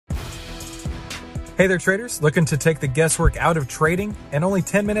Hey there, traders. Looking to take the guesswork out of trading in only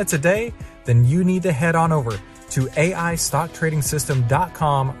 10 minutes a day? Then you need to head on over to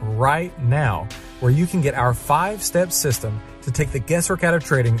AIStockTradingSystem.com right now, where you can get our 5-step system to take the guesswork out of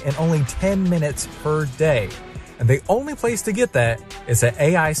trading in only 10 minutes per day. And the only place to get that is at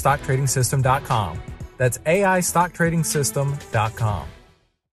AIStockTradingSystem.com. That's AIStockTradingSystem.com.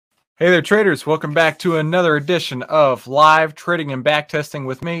 Hey there, traders. Welcome back to another edition of Live Trading and Backtesting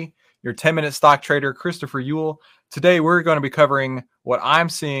with me, your 10-minute stock trader, Christopher Uhl. Today, we're going to be covering what I'm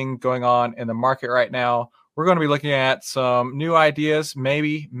seeing going on in the market right now. We're going to be looking at some new ideas,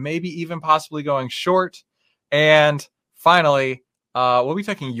 maybe even possibly going short. And finally, we'll be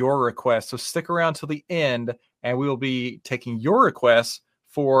taking your requests. So stick around till the end, and we will be taking your requests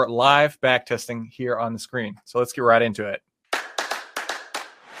for live backtesting here on the screen. So let's get right into it.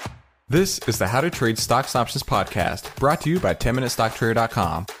 This is the How to Trade Stocks and Options podcast, brought to you by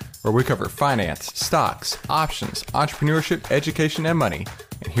 10MinuteStockTrader.com, where we cover finance, stocks, options, entrepreneurship, education, and money.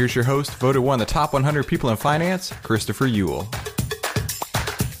 And here's your host, voted one of the top 100 people in finance, Christopher Uhl.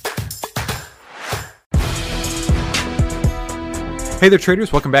 Hey there,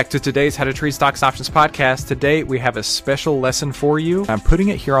 traders. Welcome back to today's How to Trade Stocks and Options podcast. Today, we have a special lesson for you. I'm putting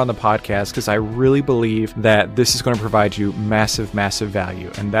it here on the podcast because I really believe that this is going to provide you massive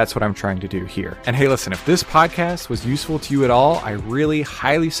value, and that's what I'm trying to do here. And hey, listen, if this podcast was useful to you at all, I really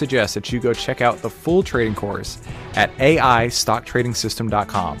highly suggest that you go check out the full trading course at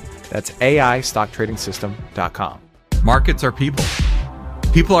AIStockTradingSystem.com. That's AIStockTradingSystem.com. Markets are people.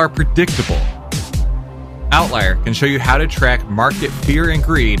 People are predictable. Outlier can show you how to track market fear and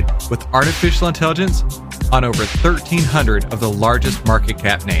greed with artificial intelligence on over 1,300 of the largest market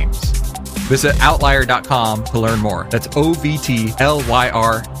cap names. Visit Outlier.com to learn more. That's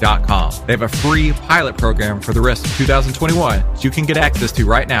OVTLYR.com. They have a free pilot program for the rest of 2021 you can get access to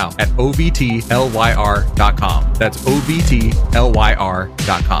right now at OVTLYR.com. That's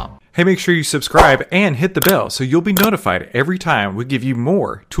OVTLYR.com. Hey, make sure you subscribe and hit the bell so you'll be notified every time we give you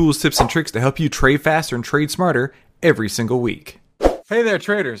more tools, tips, and tricks to help you trade faster and trade smarter every single week. Hey there,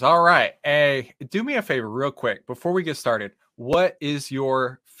 traders. All right. Hey, do me a favor real quick before we get started. What is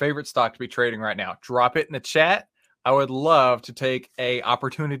your favorite stock to be trading right now? Drop it in the chat. I would love to take an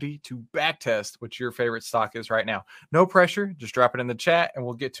opportunity to backtest what your favorite stock is right now. No pressure. Just drop it in the chat and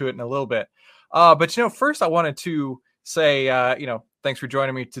we'll get to it in a little bit. But first I wanted to say, thanks for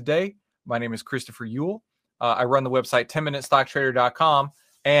joining me today. My name is Christopher Uhl. I run the website 10MinuteStockTrader.com.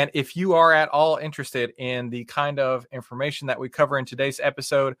 And if you are at all interested in the kind of information that we cover in today's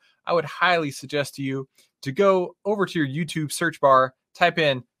episode, I would highly suggest to you to go over to your YouTube search bar, type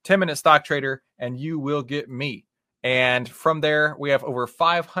in 10-Minute Stock Trader, and you will get me. And from there, we have over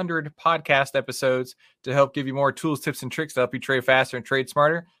 500 podcast episodes to help give you more tools, tips, and tricks to help you trade faster and trade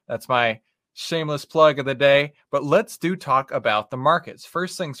smarter. That's my shameless plug of the day, but let's talk about the markets.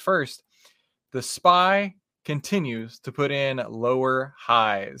 First things first, the SPY continues to put in lower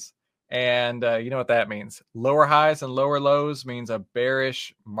highs. And you know what that means. Lower highs and lower lows means a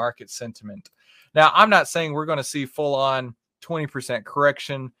bearish market sentiment. Now, I'm not saying we're going to see full on 20%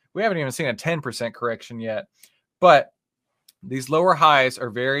 correction. We haven't even seen a 10% correction yet, but these lower highs are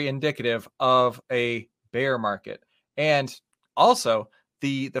very indicative of a bear market. And also,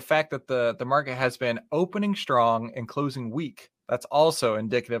 the fact that the market has been opening strong and closing weak, that's also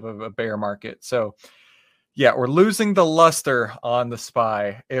indicative of a bear market. So, yeah, we're losing the luster on the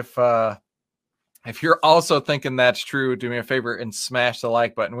SPY. If you're also thinking that's true, do me a favor and smash the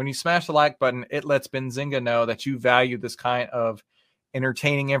like button. When you smash the like button, it lets Benzinga know that you value this kind of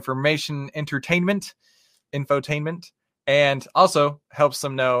entertainment, infotainment, and also helps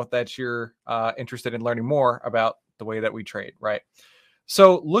them know that you're interested in learning more about the way that we trade, right?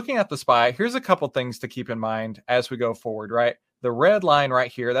 So looking at the SPY, here's a couple things to keep in mind as we go forward, right? The red line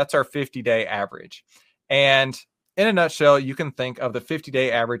right here, that's our 50-day average. And in a nutshell, you can think of the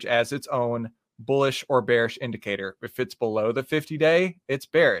 50-day average as its own bullish or bearish indicator. If it's below the 50-day, it's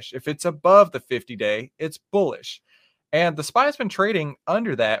bearish. If it's above the 50-day, it's bullish. And the SPY has been trading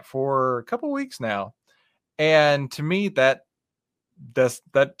under that for a couple weeks now. And to me, that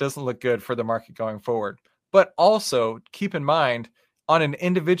doesn't look good for the market going forward. But also keep in mind, on an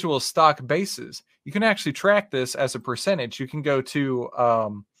individual stock basis, you can actually track this as a percentage. You can go to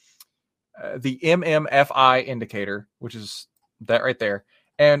the MMFI indicator, which is that right there.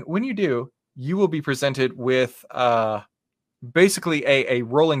 And when you do, you will be presented with basically a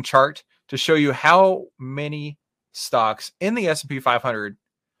rolling chart to show you how many stocks in the S&P 500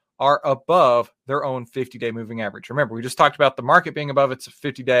 are above their own 50-day moving average. Remember, we just talked about the market being above its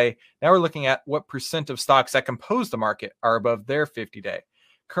 50-day. Now we're looking at what percent of stocks that compose the market are above their 50-day.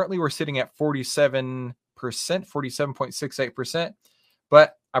 Currently, we're sitting at 47%, 47.68%.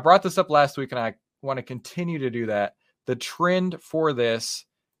 But I brought this up last week, and I want to continue to do that. The trend for this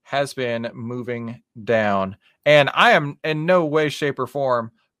has been moving down. And I am in no way, shape, or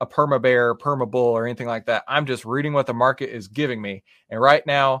form a perma bear, perma bull, or anything like that. I'm just reading what the market is giving me. And right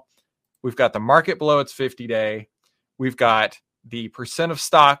now, we've got the market below its 50-day. We've got the percent of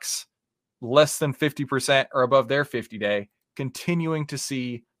stocks less than 50% or above their 50-day, continuing to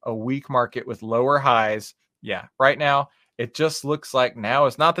see a weak market with lower highs. Yeah, right now, it just looks like now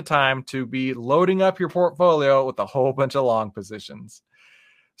is not the time to be loading up your portfolio with a whole bunch of long positions.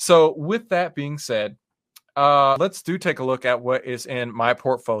 So with that being said, let's take a look at what is in my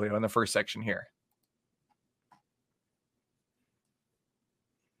portfolio in the first section here.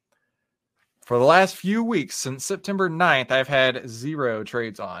 For the last few weeks, since September 9th, I've had 0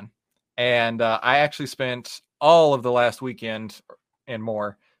 trades on. And I actually spent all of the last weekend and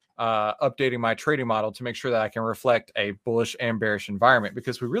more updating my trading model to make sure that I can reflect a bullish and bearish environment,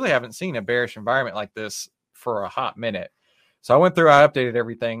 because we really haven't seen a bearish environment like this for a hot minute. So I went through, I updated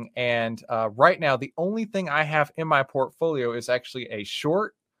everything. And right now, the only thing I have in my portfolio is actually a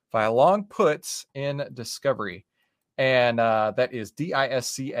short via long puts in Discovery. And that is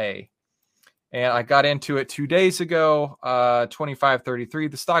DISCA. And I got into it 2 days ago, 25.33.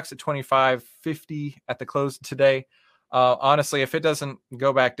 The stock's at 25.50 at the close today. Honestly, if it doesn't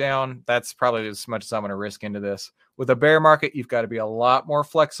go back down, that's probably as much as I'm going to risk into this. With a bear market, you've got to be a lot more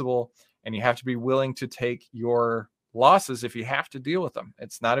flexible, and you have to be willing to take your losses if you have to deal with them.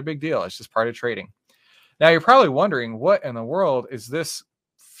 It's not a big deal. It's just part of trading. Now, you're probably wondering, what in the world is this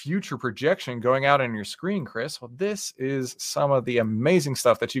future projection going out on your screen, Chris? Well, this is some of the amazing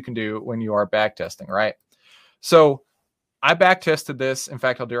stuff that you can do when you are back testing, right? So I back tested this. In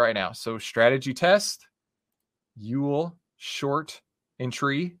fact, I'll do it right now. So strategy test, Ewell short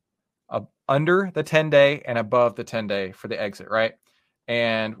entry under the 10-day and above the 10-day for the exit, right?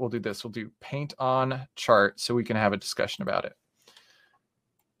 And we'll do this. We'll do paint on chart so we can have a discussion about it.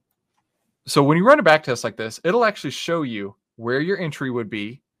 So when you run a back test like this, it'll actually show you where your entry would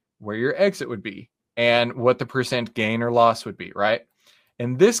be, where your exit would be, and what the percent gain or loss would be, right?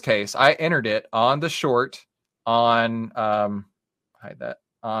 In this case, I entered it on the short on October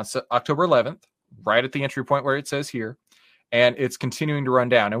 11th, right at the entry point where it says here, and it's continuing to run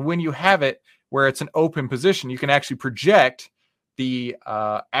down. And when you have it where it's an open position, you can actually project the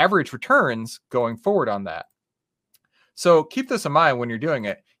average returns going forward on that. So keep this in mind when you're doing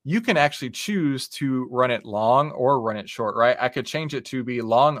it. You can actually choose to run it long or run it short, right? I could change it to be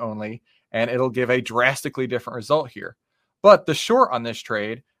long only, and it'll give a drastically different result here. But the short on this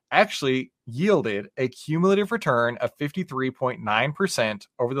trade actually yielded a cumulative return of 53.9%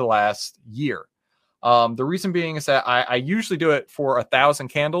 over the last year. The reason being is that I usually do it for 1,000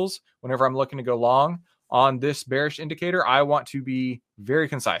 candles whenever I'm looking to go long. On this bearish indicator, I want to be very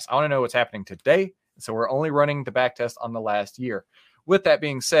concise. I want to know what's happening today. So we're only running the back test on the last year. With that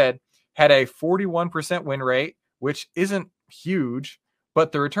being said, had a 41% win rate, which isn't huge,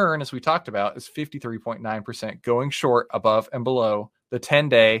 but the return, as we talked about, is 53.9%, going short above and below the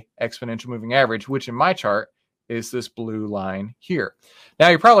 10-day exponential moving average, which in my chart is this blue line here. Now,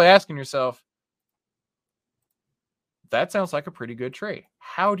 you're probably asking yourself, that sounds like a pretty good trade.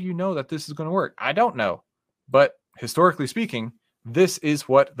 How do you know that this is going to work? I don't know. But historically speaking, this is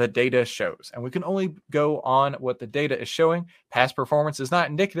what the data shows. And we can only go on what the data is showing. Past performance is not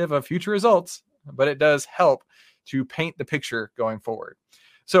indicative of future results, but it does help to paint the picture going forward.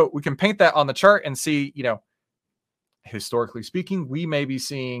 So we can paint that on the chart and see, historically speaking, we may be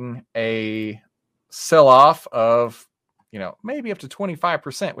seeing a sell-off of, maybe up to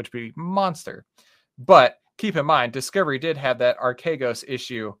 25%, which would be monster. But keep in mind, Discovery did have that Archegos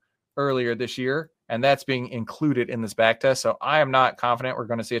issue earlier this year, and that's being included in this backtest. So I am not confident we're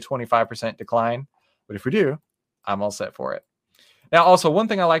going to see a 25% decline, but if we do, I'm all set for it. Now, also, one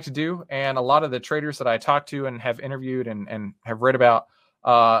thing I like to do, and a lot of the traders that I talk to and have interviewed and have read about,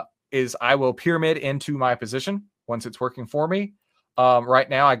 is I will pyramid into my position once it's working for me. Right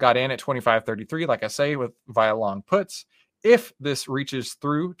now, I got in at 25.33, like I say, via long puts. If this reaches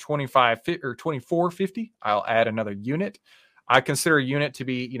through 24.50, I'll add another unit. I consider a unit to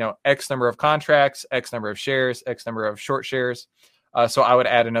be, X number of contracts, X number of shares, X number of short shares. So I would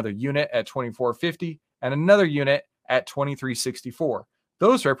add another unit at 24.50 and another unit at 23.64.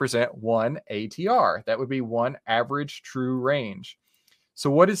 Those represent one ATR. That would be one average true range. So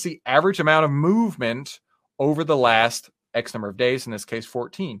what is the average amount of movement over the last X number of days? In this case,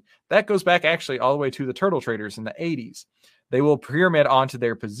 14. That goes back actually all the way to the turtle traders in the 80s. They will pyramid onto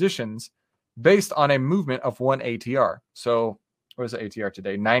their positions based on a movement of one ATR. So what is the ATR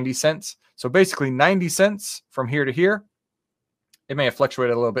today? 90 cents. So basically 90 cents from here to here. It may have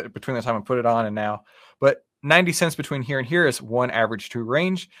fluctuated a little bit between the time I put it on and now, but 90 cents between here and here is one average true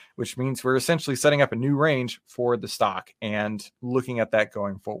range, which means we're essentially setting up a new range for the stock and looking at that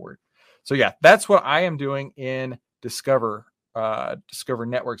going forward. So yeah, that's what I am doing in Discover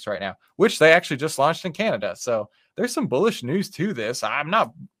Networks right now, which they actually just launched in Canada. So there's some bullish news to this. I'm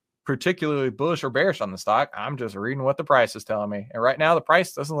not particularly bullish or bearish on the stock. I'm just reading what the price is telling me. And right now the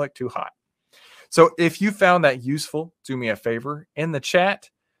price doesn't look too hot. So if you found that useful, do me a favor in the chat,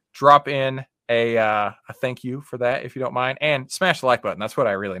 drop in a thank you for that, if you don't mind, and smash the like button. That's what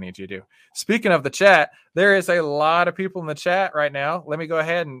I really need you to do. Speaking of the chat, there is a lot of people in the chat right now. Let me go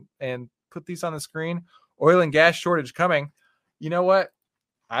ahead and put these on the screen. Oil and gas shortage coming. You know what?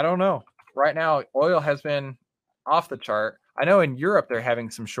 I don't know. Right now, oil has been off the chart. I know in Europe they're having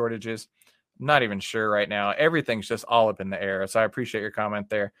some shortages. I'm not even sure right now. Everything's just all up in the air. So I appreciate your comment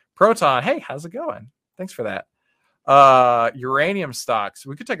there. Proton, hey, how's it going? Thanks for that. Uranium stocks.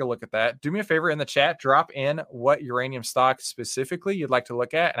 We could take a look at that. Do me a favor in the chat. Drop in what uranium stock specifically you'd like to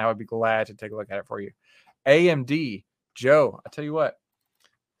look at, and I would be glad to take a look at it for you. AMD. Joe, I'll tell you what.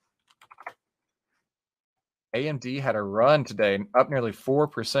 AMD had a run today, up nearly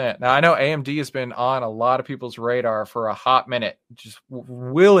 4%. Now, I know AMD has been on a lot of people's radar for a hot minute, just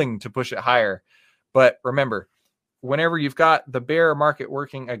willing to push it higher. But remember, whenever you've got the bear market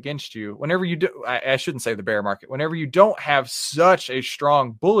working against you, whenever you do, I shouldn't say the bear market, whenever you don't have such a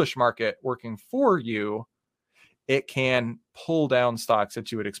strong bullish market working for you, it can pull down stocks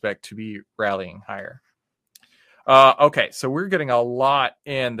that you would expect to be rallying higher. Okay, so we're getting a lot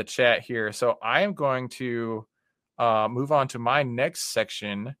in the chat here. So I am going to move on to my next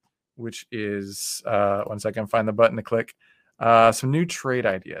section, which is, one second, find the button to click, some new trade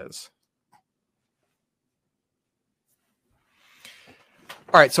ideas.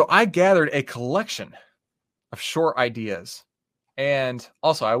 All right, so I gathered a collection of short ideas. And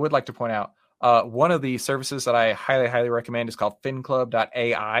also, I would like to point out, one of the services that I highly, highly recommend is called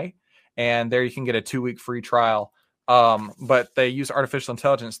finclub.ai. And there you can get a 2-week free trial. But they use artificial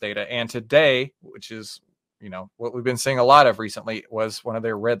intelligence data. And today, which is, what we've been seeing a lot of recently, was one of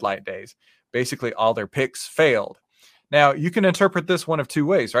their red light days. Basically, all their picks failed. Now, you can interpret this one of two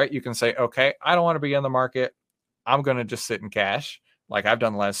ways, right? You can say, okay, I don't want to be in the market. I'm going to just sit in cash, like I've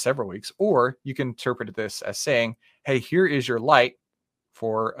done the last several weeks. Or you can interpret this as saying, hey, here is your light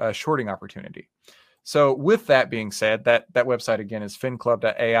for a shorting opportunity. So with that being said, that website again is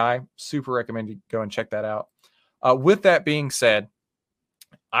finclub.ai. Super recommend you go and check that out. With that being said,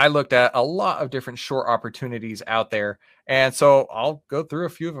 I looked at a lot of different short opportunities out there. And so I'll go through a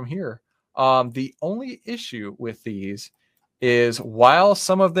few of them here. The only issue with these is while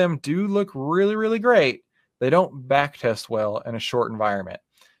some of them do look really, really great, they don't backtest well in a short environment.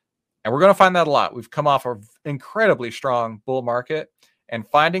 And we're going to find that a lot. We've come off an incredibly strong bull market, and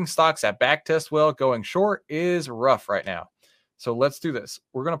finding stocks that backtest well going short is rough right now. So let's do this.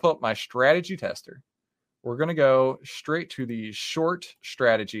 We're going to pull up my strategy tester. We're going to go straight to the short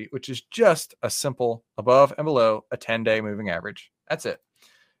strategy, which is just a simple above and below a 10-day moving average. That's it.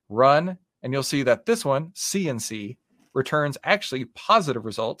 Run, and you'll see that this one, CNC, returns actually positive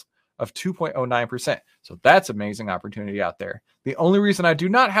result of 2.09%. So that's amazing opportunity out there. The only reason I do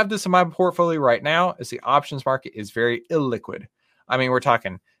not have this in my portfolio right now is the options market is very illiquid. I mean, we're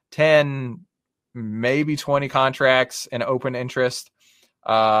talking 10, maybe 20 contracts in open interest.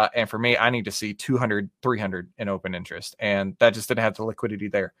 And for me, I need to see 200, 300 in open interest. And that just didn't have the liquidity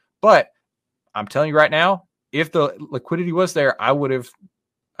there. But I'm telling you right now, if the liquidity was there, I would have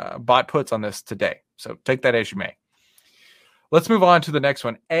bought puts on this today. So take that as you may. Let's move on to the next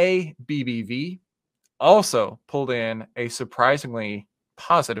one. ABBV also pulled in a surprisingly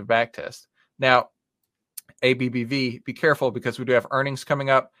positive backtest. Now, ABBV, be careful because we do have earnings coming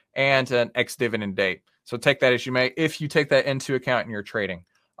up and an ex-dividend date. So take that as you may, if you take that into account in your trading.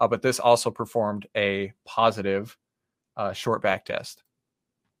 But this also performed a positive short backtest.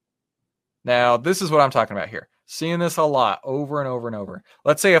 Now, this is what I'm talking about here. Seeing this a lot over and over and over.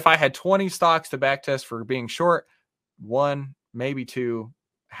 Let's say if I had 20 stocks to backtest for being short, 1, maybe 2,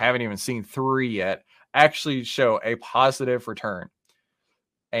 haven't even seen 3 yet, actually show a positive return.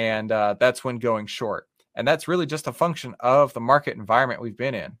 And that's when going short. And that's really just a function of the market environment we've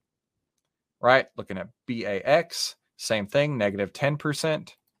been in. Right? Looking at BAX, same thing, negative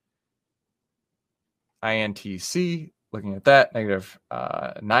 10%. INTC, looking at that, negative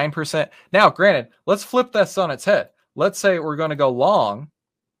 9%. Now, granted, let's flip this on its head. Let's say we're going to go long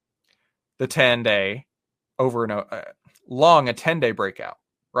the 10-day over and long a 10-day breakout,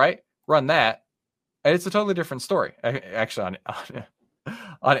 right? Run that. It's a totally different story. Actually,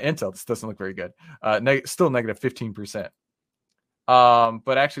 on Intel, this doesn't look very good. Still negative 15%.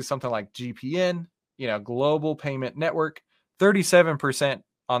 But actually, something like GPN, Global Payment Network, 37%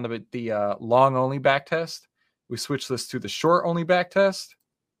 on the long only back test. We switch this to the short only back test.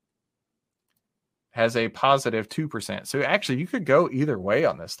 Has a positive 2%. So actually, you could go either way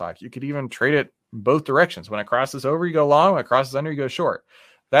on this stock. You could even trade it both directions. When it crosses over, you go long. When it crosses under, you go short.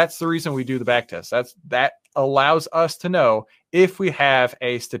 That's the reason we do the back test. That allows us to know if we have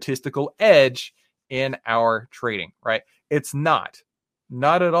a statistical edge in our trading, right? It's not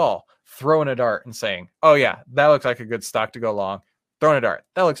at all throwing a dart and saying, oh yeah, that looks like a good stock to go long. Throwing a dart.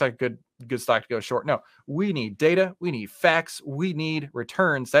 That looks like a good stock to go short. No, we need data. We need facts. We need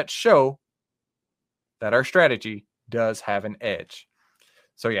returns that show that our strategy does have an edge.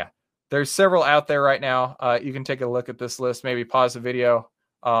 So yeah, there's several out there right now. You can take a look at this list, maybe pause the video.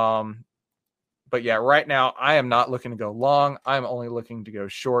 But yeah, right now I am not looking to go long. I'm only looking to go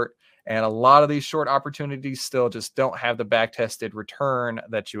short. And a lot of these short opportunities still just don't have the back tested return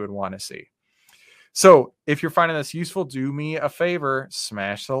that you would want to see. So if you're finding this useful, do me a favor,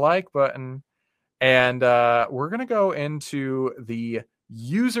 smash the like button. And we're going to go into the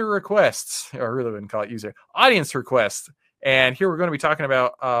user requests, or I really wouldn't call it user, audience requests. And here we're going to be talking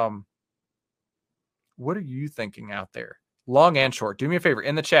about what are you thinking out there? Long and short. Do me a favor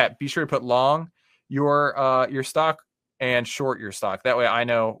in the chat. Be sure to put long your stock and short your stock. That way I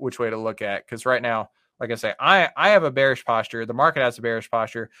know which way to look at. Because right now, like I say, I have a bearish posture. The market has a bearish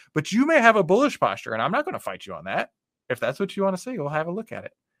posture, but you may have a bullish posture, and I'm not going to fight you on that. If that's what you want to see, we'll have a look at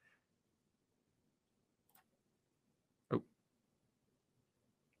it. Oh.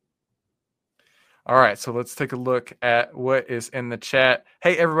 All right, so let's take a look at what is in the chat.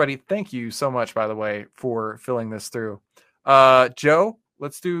 Hey, everybody, thank you so much, by the way, for filling this through. Joe,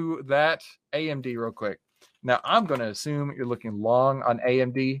 let's do that AMD real quick. Now, I'm going to assume you're looking long on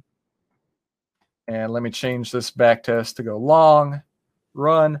AMD. And let me change this back test to go long,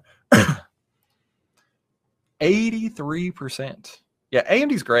 run. 83%. Yeah,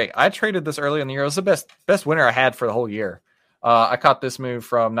 AMD's great. I traded this early in the year. It was the best winner I had for the whole year. I caught this move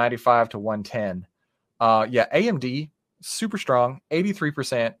from 95 to 110. Yeah, AMD, super strong,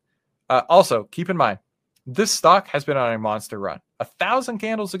 83%. Also, keep in mind, this stock has been on a monster run. 1,000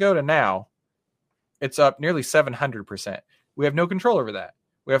 candles ago to now, it's up nearly 700%. We have no control over that.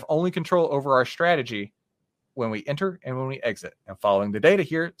 We have only control over our strategy when we enter and when we exit. And following the data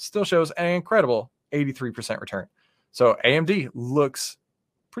here still shows an incredible 83% return. So AMD looks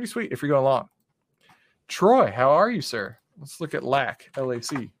pretty sweet if you're going long. Troy, how are you, sir? Let's look at LAC,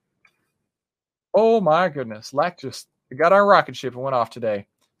 LAC. Oh my goodness. LAC just got our rocket ship and went off today.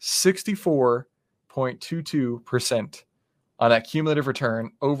 64.22% on that cumulative return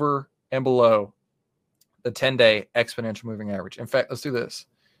over and below the 10-day exponential moving average. In fact, let's do this.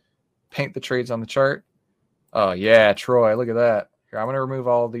 Paint the trades on the chart. Oh, yeah, Troy, look at that. Here, I'm going to remove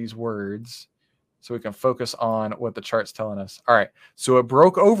all these words so we can focus on what the chart's telling us. All right, so it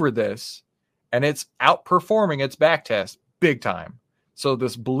broke over this, and it's outperforming its back test big time. So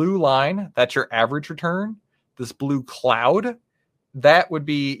this blue line, that's your average return. This blue cloud, that would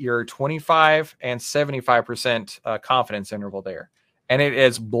be your 25 and 75% confidence interval there. And it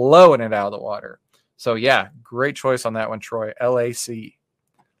is blowing it out of the water. So, yeah, great choice on that one, Troy. LAC.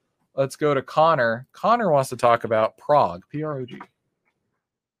 Let's go to Connor. Connor wants to talk about PROG. P-R-O-G.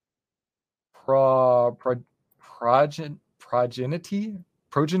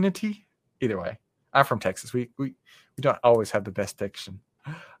 Progenity? Either way. I'm from Texas. We don't always have the best diction.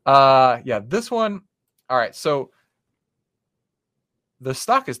 Yeah, this one. All right, so the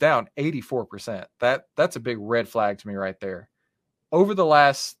stock is down 84%. That's a big red flag to me right there. Over the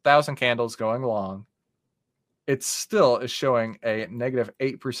last 1,000 candles going long, it still is showing a negative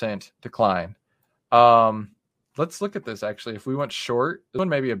 8% decline. Let's look at this, actually. If we went short, this one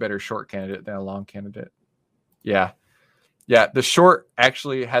may be a better short candidate than a long candidate. Yeah. Yeah, the short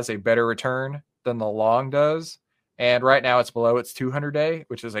actually has a better return than the long does. And right now it's below its 200-day,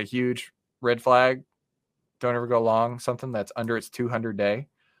 which is a huge red flag. Don't ever go long something that's under its 200-day.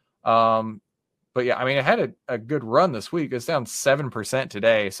 But yeah, I mean, it had a good run this week. It's down 7%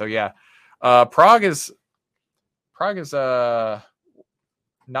 today. So yeah, Prague is not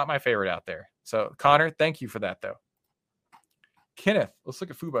my favorite out there. So Connor, thank you for that though. Kenneth, let's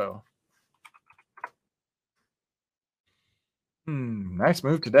look at Fubo. Nice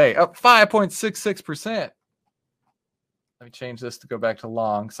move today. Up 5.66%. Let me change this to go back to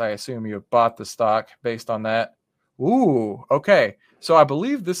long, because I assume you have bought the stock based on that. Ooh, okay. So I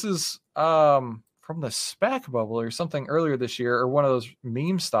believe this is from the SPAC bubble or something earlier this year, or one of those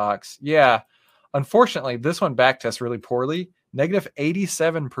meme stocks. Yeah. Unfortunately, this one backtests really poorly, negative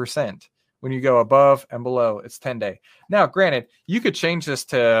 87%. When you go above and below, it's 10-day. Now, granted, you could change this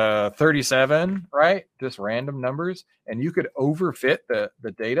to 37, right? Just random numbers, and you could overfit the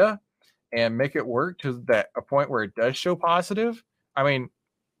data and make it work to a point where it does show positive. I mean,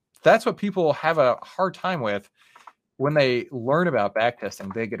 that's what people have a hard time with when they learn about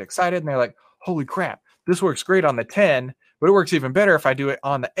backtesting. They get excited and they're like, holy crap, this works great on the 10, but it works even better if I do it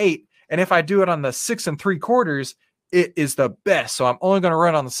on the 8. And if I do it on the 6 3/4, it is the best. So I'm only going to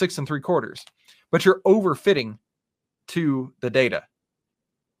run on the 6 3/4. But you're overfitting to the data.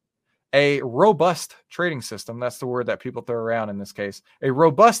 A robust trading system, that's the word that people throw around in this case. A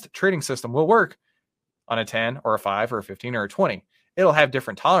robust trading system will work on a 10 or a 5 or a 15 or a 20. It'll have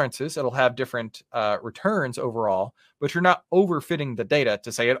different tolerances. It'll have different returns overall, but you're not overfitting the data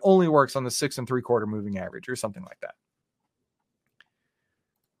to say it only works on the 6 3/4 moving average or something like that.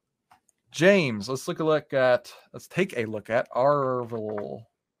 James, let's take a look at our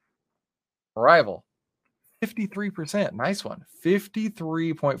Arrival. 53%. Nice one.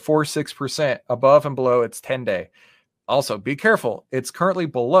 53.46% above and below its 10-day. Also, be careful. It's currently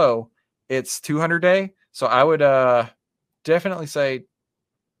below its 200-day. So I would definitely say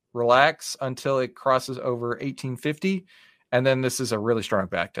relax until it crosses over 1850. And then this is a really strong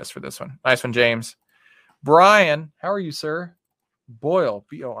back test for this one. Nice one, James. Brian, how are you, sir? Boyle,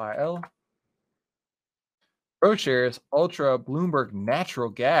 B-O-I-L. ProShares Ultra Bloomberg Natural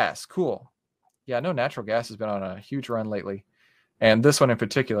Gas. Cool. Yeah, I know natural gas has been on a huge run lately. And this one in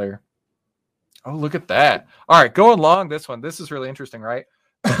particular. Oh, look at that. All right, going long this one. This is really interesting, right?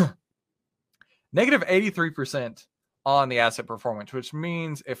 Negative 83% on the asset performance, which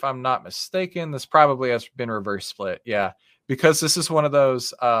means, if I'm not mistaken, this probably has been reverse split. Yeah, because this is one of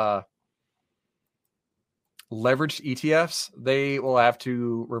those leveraged ETFs. They will have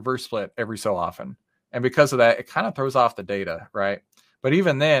to reverse split every so often. And because of that, it kind of throws off the data, right? But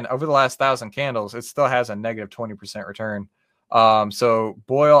even then, over the last 1,000 candles, it still has a negative 20% return. So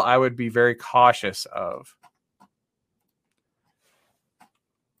Boyle, I would be very cautious of.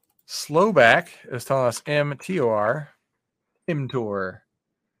 Slowback is telling us MTOR. I think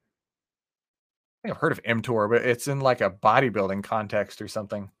I've heard of MTOR, but it's in like a bodybuilding context or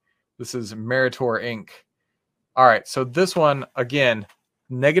something. This is Meritor Inc. All right, so this one, again,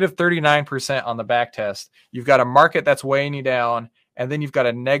 negative 39% on the back test. You've got a market that's weighing you down, and then you've got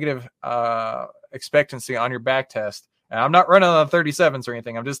a negative expectancy on your back test. And I'm not running on the 37s or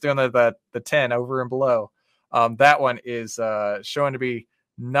anything. I'm just doing the 10 over and below. That one is showing to be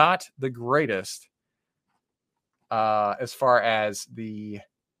not the greatest as far as the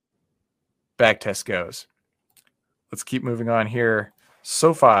back test goes. Let's keep moving on here.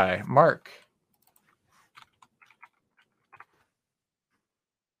 SoFi, Mark.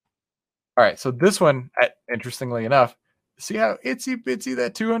 All right, so this one, interestingly enough, see how itsy bitsy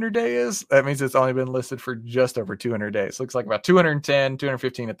that 200-day is? That means it's only been listed for just over 200 days. Looks like about 210,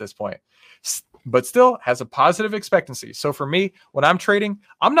 215 at this point, but still has a positive expectancy. So for me, when I'm trading,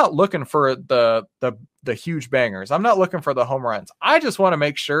 I'm not looking for the huge bangers. I'm not looking for the home runs. I just want to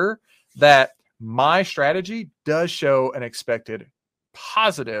make sure that my strategy does show an expected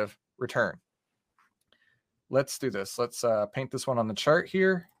positive return. Let's do this. Let's paint this one on the chart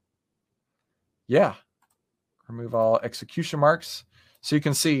here. Yeah. Remove all execution marks. So you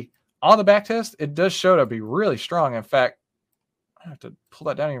can see on the back test, it does show to be really strong. In fact, I have to pull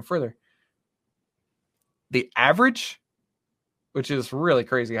that down even further. The average, which is really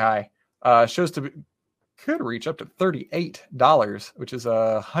crazy high, shows to be, could reach up to $38, which is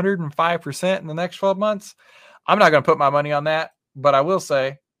 105% in the next 12 months. I'm not going to put my money on that, but I will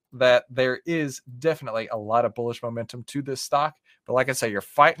say that there is definitely a lot of bullish momentum to this stock. But like I say, you're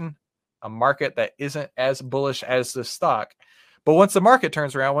fighting a market that isn't as bullish as this stock. But once the market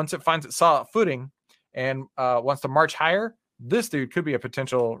turns around, once it finds its solid footing and wants to march higher, this dude could be a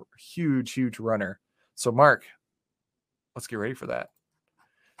potential huge runner. So Mark, let's get ready for that.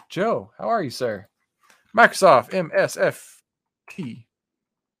 Joe, how are you, sir? Microsoft, MSFT.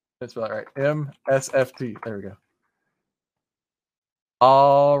 That's about right. MSFT. There we go.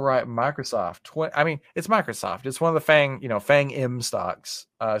 All right, Microsoft. I mean, it's Microsoft. It's one of the FANG M stocks.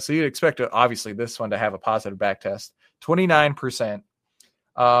 So you'd expect obviously this one to have a positive back test, 29%.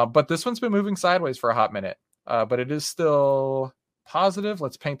 But this one's been moving sideways for a hot minute. But it is still positive.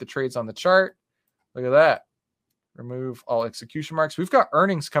 Let's paint the trades on the chart. Look at that. Remove all execution marks. We've got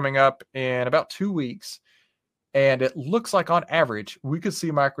earnings coming up in about 2 weeks. And it looks like on average, we could see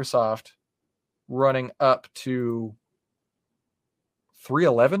Microsoft running up to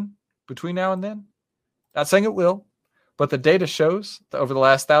 311 between now and then. Not saying it will, but the data shows that over the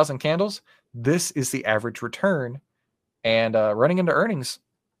last 1,000 candles, this is the average return, and running into earnings,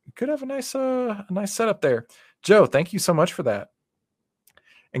 you could have a nice setup there. Joe, thank you so much for that.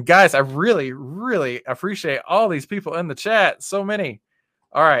 And guys, I really, really appreciate all these people in the chat. So many.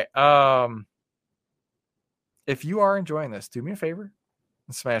 All right. If you are enjoying this, do me a favor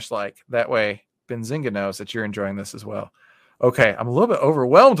and smash like. That way, Benzinga knows that you're enjoying this as well. Okay, I'm a little bit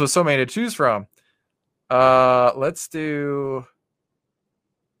overwhelmed with so many to choose from. Let's do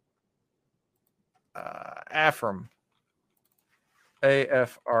AFRM.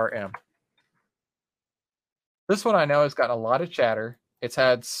 AFRM. This one I know has gotten a lot of chatter. It's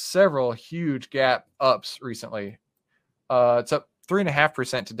had several huge gap ups recently. It's up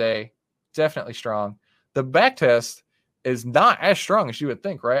 3.5% today. Definitely strong. The back test is not as strong as you would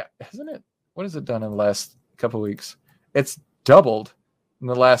think, right? Hasn't it? What has it done in the last couple of weeks? It's doubled in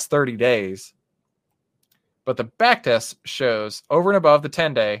the last 30 days. But the back test shows over and above the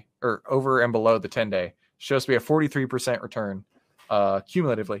 10-day, or over and below the 10-day, shows to be a 43% return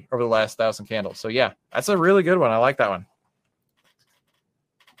cumulatively over the last 1,000 candles. So yeah, that's a really good one. I like that one.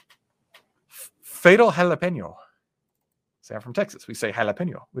 Fatal jalapeno. See, I'm from Texas. We say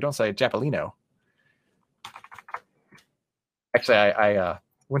jalapeno. We don't say Japalino. Actually, I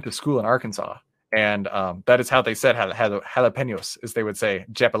went to school in Arkansas, and that is how they said jalapenos, is they would say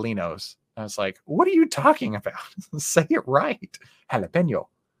Japalinos. I was like, what are you talking about? Say it right. Jalapeno.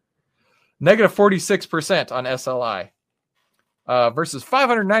 Negative 46% on SLI versus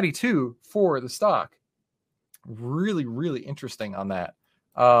 592 for the stock. Really, really interesting on that.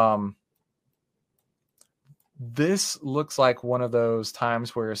 This looks like one of those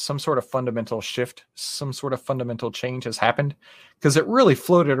times where some sort of fundamental shift, some sort of fundamental change has happened, because it really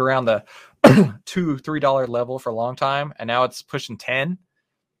floated around the $2-3 level for a long time, and now it's pushing 10.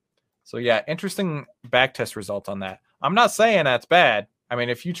 So yeah, interesting backtest results on that. I'm not saying that's bad. I mean,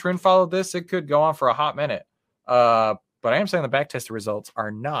 if you trend follow this, it could go on for a hot minute. But I am saying the backtest results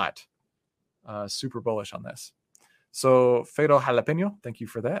are not super bullish on this. So Fatal Jalapeno, thank you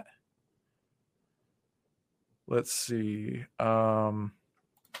for that. Let's see.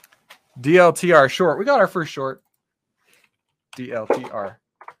 DLTR short. We got our first short. DLTR.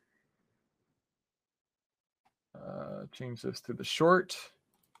 Change this to the short.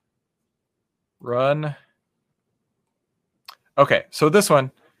 Run. Okay, so this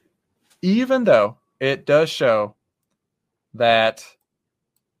one, even though it does show that,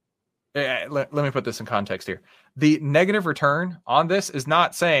 let me put this in context here. The negative return on this is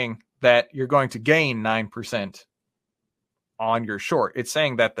not saying that you're going to gain 9% on your short. It's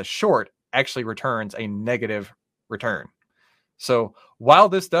saying that the short actually returns a negative return. So while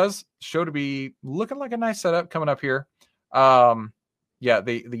this does show to be looking like a nice setup coming up here, yeah,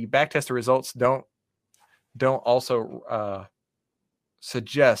 the backtested results don't also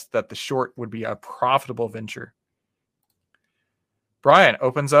suggest that the short would be a profitable venture. Brian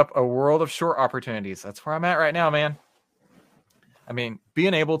opens up a world of short opportunities. That's where I'm at right now, man. I mean,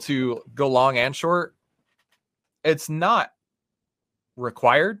 being able to go long and short, it's not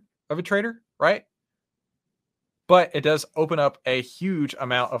required of a trader, right? But it does open up a huge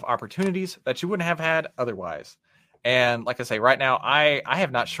amount of opportunities that you wouldn't have had otherwise. And like I say, right now, I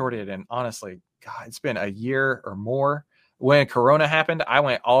have not shorted, and honestly, God, it's been a year or more. When Corona happened, I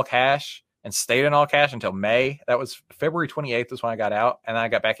went all cash and stayed in all cash until May. That was February 28th is when I got out, and then I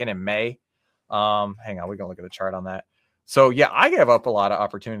got back in May. Hang on, we're going to look at the chart on that. So yeah, I gave up a lot of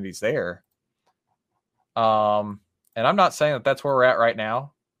opportunities there. And I'm not saying that that's where we're at right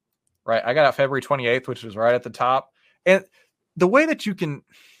now, right? I got out February 28th, which was right at the top. And the way that you can,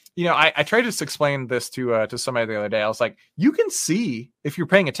 you know, I tried to just explain this to somebody the other day. I was like, you can see if you're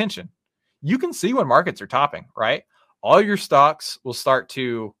paying attention, you can see when markets are topping, right? All your stocks will start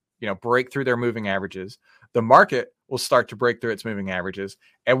to, you know, break through their moving averages. The market will start to break through its moving averages.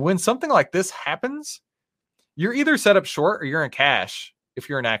 And when something like this happens, you're either set up short or you're in cash if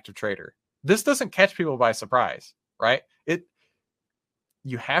you're an active trader. This doesn't catch people by surprise, right?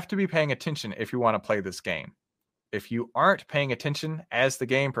 You have to be paying attention if you want to play this game. If you aren't paying attention as the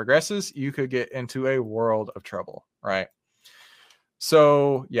game progresses, you could get into a world of trouble, right?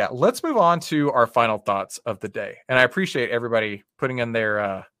 So yeah, let's move on to our final thoughts of the day. And I appreciate everybody putting in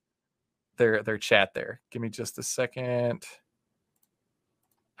their chat there. Give me just a second.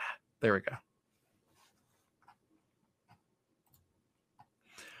 There we go.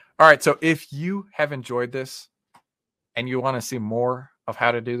 All right, so if you have enjoyed this and you want to see more of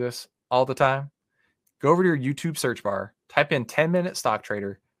how to do this all the time, go over to your YouTube search bar, type in 10-minute stock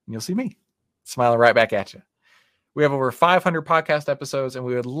trader, and you'll see me smiling right back at you. We have over 500 podcast episodes, and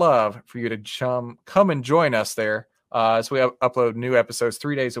we would love for you to come and join us there So we upload new episodes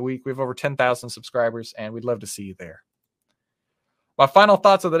 3 days a week. We have over 10,000 subscribers, and we'd love to see you there. My final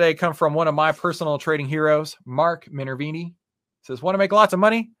thoughts of the day come from one of my personal trading heroes, Mark Minervini. He says, want to make lots of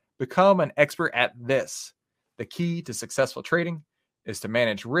money? Become an expert at this. The key to successful trading is to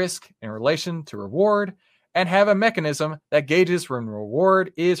manage risk in relation to reward and have a mechanism that gauges when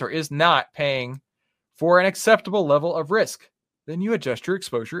reward is or is not paying for an acceptable level of risk. Then you adjust your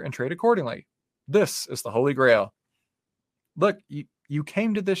exposure and trade accordingly. This is the Holy Grail. Look, you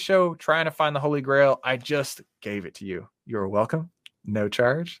came to this show trying to find the Holy Grail. I just gave it to you. You're welcome. No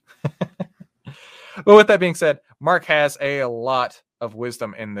charge. But with that being said, Mark has a lot of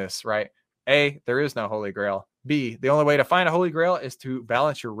wisdom in this, right? A, there is no Holy Grail. B, the only way to find a Holy Grail is to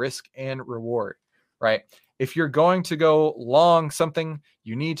balance your risk and reward, right? If you're going to go long something,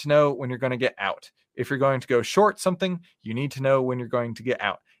 you need to know when you're going to get out. If you're going to go short something, you need to know when you're going to get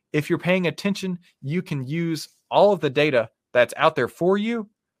out. If you're paying attention, you can use all of the data that's out there for you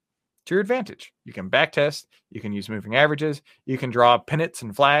to your advantage. You can backtest, you can use moving averages, you can draw pennants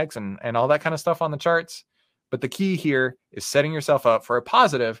and flags and all that kind of stuff on the charts. But the key here is setting yourself up for a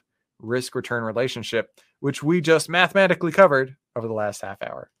positive risk-return relationship, which we just mathematically covered over the last half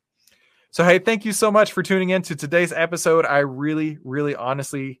hour. So, hey, thank you so much for tuning in to today's episode. I really, really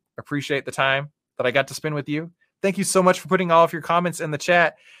honestly appreciate the time that I got to spend with you. Thank you so much for putting all of your comments in the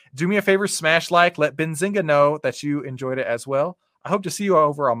chat. Do me a favor, smash like, let Benzinga know that you enjoyed it as well. I hope to see you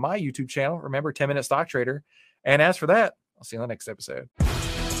over on my YouTube channel. Remember, 10-Minute Stock Trader. And as for that, I'll see you on the next episode.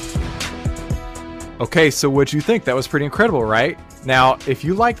 Okay, so what'd you think? That was pretty incredible, right? Now, if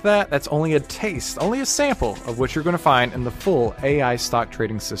you like that, that's only a taste, only a sample of what you're going to find in the full AI stock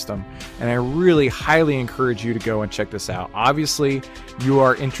trading system. And I really highly encourage you to go and check this out. Obviously, you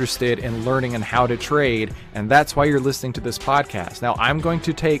are interested in learning and how to trade, and that's why you're listening to this podcast. Now, I'm going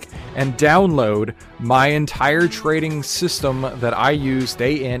to take and download my entire trading system that I use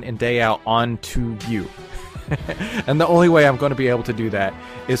day in and day out onto you. And the only way I'm going to be able to do that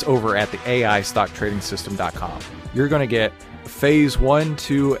is over at the AIStockTradingSystem.com. You're going to get phase 1,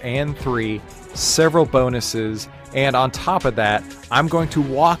 2, and 3, several bonuses, and on top of that, I'm going to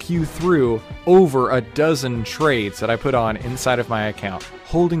walk you through over a dozen trades that I put on inside of my account,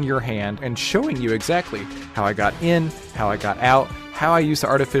 holding your hand and showing you exactly how I got in, how I got out, how I use the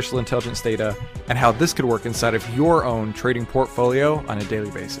artificial intelligence data, and how this could work inside of your own trading portfolio on a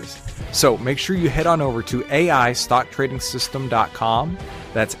daily basis. So make sure you head on over to AIStockTradingSystem.com.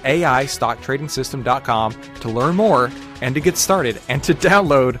 That's AIStockTradingSystem.com to learn more and to get started and to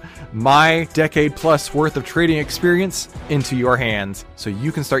download my decade plus worth of trading experience into your hands so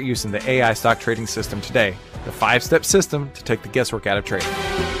you can start using the AI stock trading system today, the 5-step system to take the guesswork out of trading.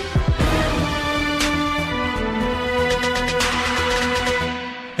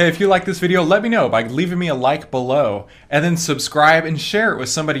 Hey, if you like this video, let me know by leaving me a like below, and then subscribe and share it with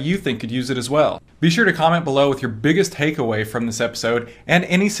somebody you think could use it as well. Be sure to comment below with your biggest takeaway from this episode and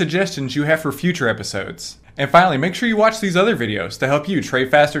any suggestions you have for future episodes. And finally, make sure you watch these other videos to help you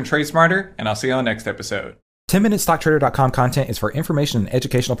trade faster and trade smarter, and I'll see you on the next episode. 10MinuteStockTrader.com content is for information and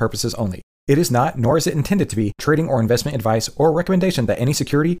educational purposes only. It is not, nor is it intended to be, trading or investment advice or recommendation that any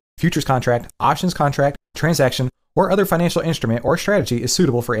security, futures contract, options contract, transaction, or other financial instrument or strategy is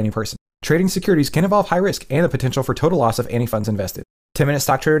suitable for any person. Trading securities can involve high risk and the potential for total loss of any funds invested.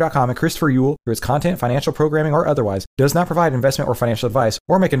 10MinuteStockTrader.com and Christopher Uhl, through its content, financial programming, or otherwise, does not provide investment or financial advice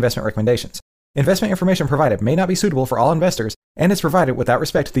or make investment recommendations. Investment information provided may not be suitable for all investors and is provided without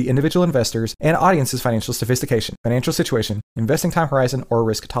respect to the individual investors and audience's financial sophistication, financial situation, investing time horizon, or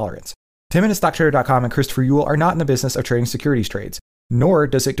risk tolerance. 10MinuteStockTrader.com and Christopher Uhl are not in the business of trading securities trades, nor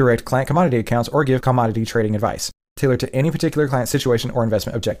does it direct client commodity accounts or give commodity trading advice tailored to any particular client situation or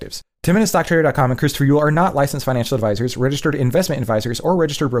investment objectives. 10MinuteStockTrader.com and Christopher Uhl are not licensed financial advisors, registered investment advisors, or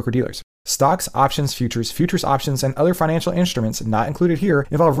registered broker-dealers. Stocks, options, futures options, and other financial instruments not included here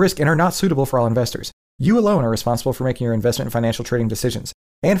involve risk and are not suitable for all investors. You alone are responsible for making your investment and financial trading decisions,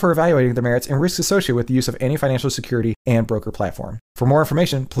 and for evaluating the merits and risks associated with the use of any financial security and broker platform. For more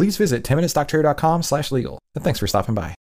information, please visit 10MinuteStockTrader.com/legal. And thanks for stopping by.